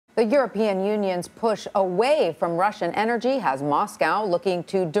The European Union's push away from Russian energy has Moscow looking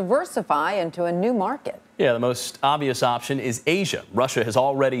to diversify into a new market. Yeah, the most obvious option is Asia. Russia has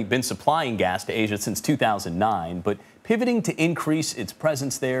already been supplying gas to Asia since 2009, but pivoting to increase its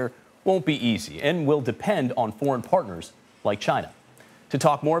presence there won't be easy and will depend on foreign partners like China. To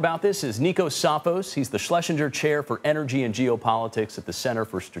talk more about this is Nikos Tsafos. He's the Schlesinger Chair for Energy and Geopolitics at the Center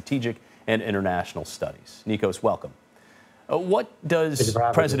for Strategic and International Studies. Nikos, welcome. What does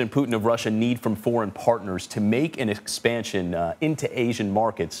President Putin of Russia need from foreign partners to make an expansion into Asian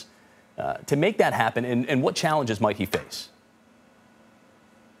markets? To make that happen, and what challenges might he face?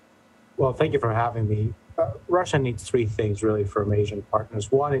 Well, thank you for having me. Russia needs three things, really, from Asian partners.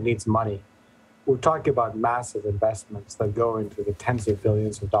 One, it needs money. We're talking about massive investments that go into the tens of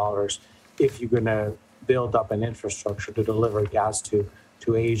billions of dollars if you're going to build up an infrastructure to deliver gas to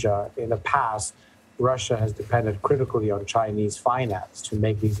Asia. In the past, Russia has depended critically on Chinese finance to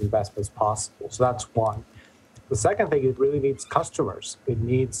make these investments possible. So that's one. The second thing, it really needs customers. It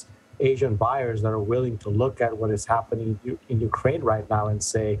needs Asian buyers that are willing to look at what is happening in Ukraine right now and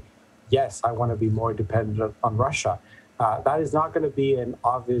say, yes, I want to be more dependent on Russia. That is not going to be an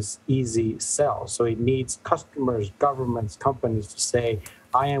obvious, easy sell. So it needs customers, governments, companies to say,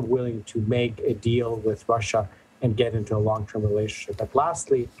 I am willing to make a deal with Russia and get into a long-term relationship. But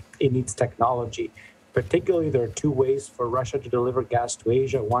lastly, it needs technology. Particularly, there are two ways for Russia to deliver gas to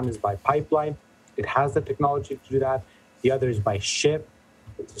Asia. One is by pipeline. It has the technology to do that. The other is by ship.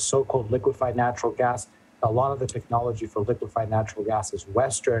 It's the so-called liquefied natural gas. A lot of the technology for liquefied natural gas is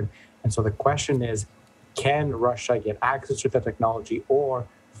Western. And so the question is, can Russia get access to the technology or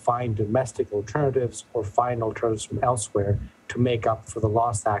find domestic alternatives or find alternatives from elsewhere to make up for the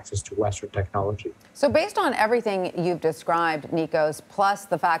lost access to Western technology? So based on everything you've described, Nikos, plus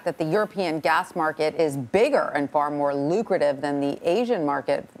the fact that the European gas market is bigger and far more lucrative than the Asian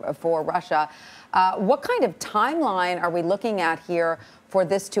market for Russia, what kind of timeline are we looking at here for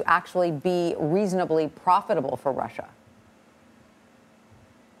this to actually be reasonably profitable for Russia?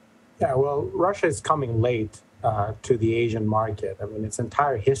 Yeah, well, Russia is coming late to the Asian market. I mean, its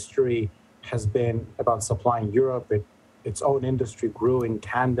entire history has been about supplying Europe. Its own industry grew in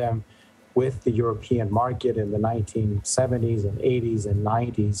tandem with the European market in the 1970s and 80s and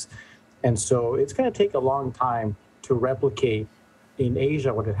 90s. And so it's going to take a long time to replicate in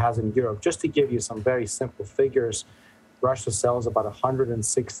Asia what it has in Europe. Just to give you some very simple figures, Russia sells about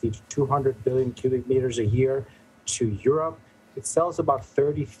 160 to 200 billion cubic meters a year to Europe. It sells about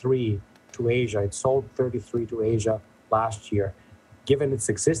 33 to Asia. It sold 33 to Asia last year. Given its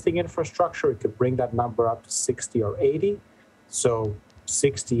existing infrastructure, it could bring that number up to 60 or 80. So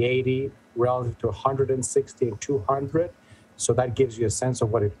 60, 80 relative to 160 and 200. So that gives you a sense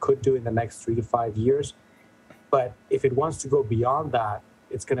of what it could do in the next 3 to 5 years. But if it wants to go beyond that,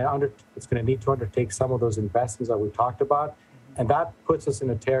 it's going to need to undertake some of those investments that we talked about. And that puts us in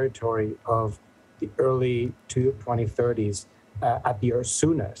a territory of the early 2030s at the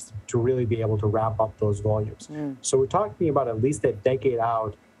soonest to really be able to ramp up those volumes. So we're talking about at least a decade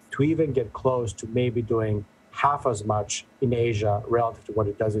out to even get close to maybe doing half as much in Asia relative to what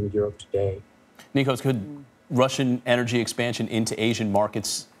it does in Europe today. Nikos, could Russian energy expansion into Asian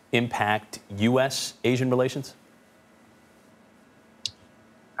markets impact U.S.-Asian relations?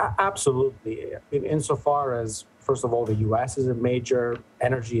 Absolutely. Insofar as, first of all, the U.S. is a major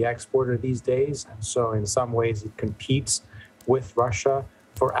energy exporter these days. And so in some ways it competes with Russia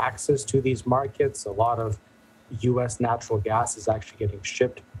for access to these markets. A lot of U.S. natural gas is actually getting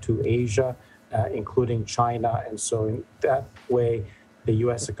shipped to Asia, including China. And so in that way, the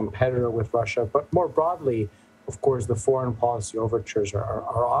U.S. is a competitor with Russia. But more broadly, of course, the foreign policy overtures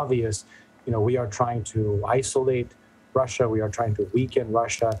are obvious. We are trying to isolate Russia. We are trying to weaken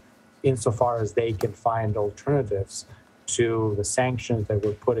Russia insofar as they can find alternatives to the sanctions that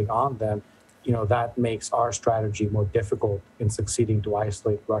we're putting on them. That makes our strategy more difficult in succeeding to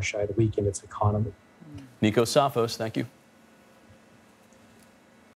isolate Russia and weaken its economy. Nikos Tsafos, thank you.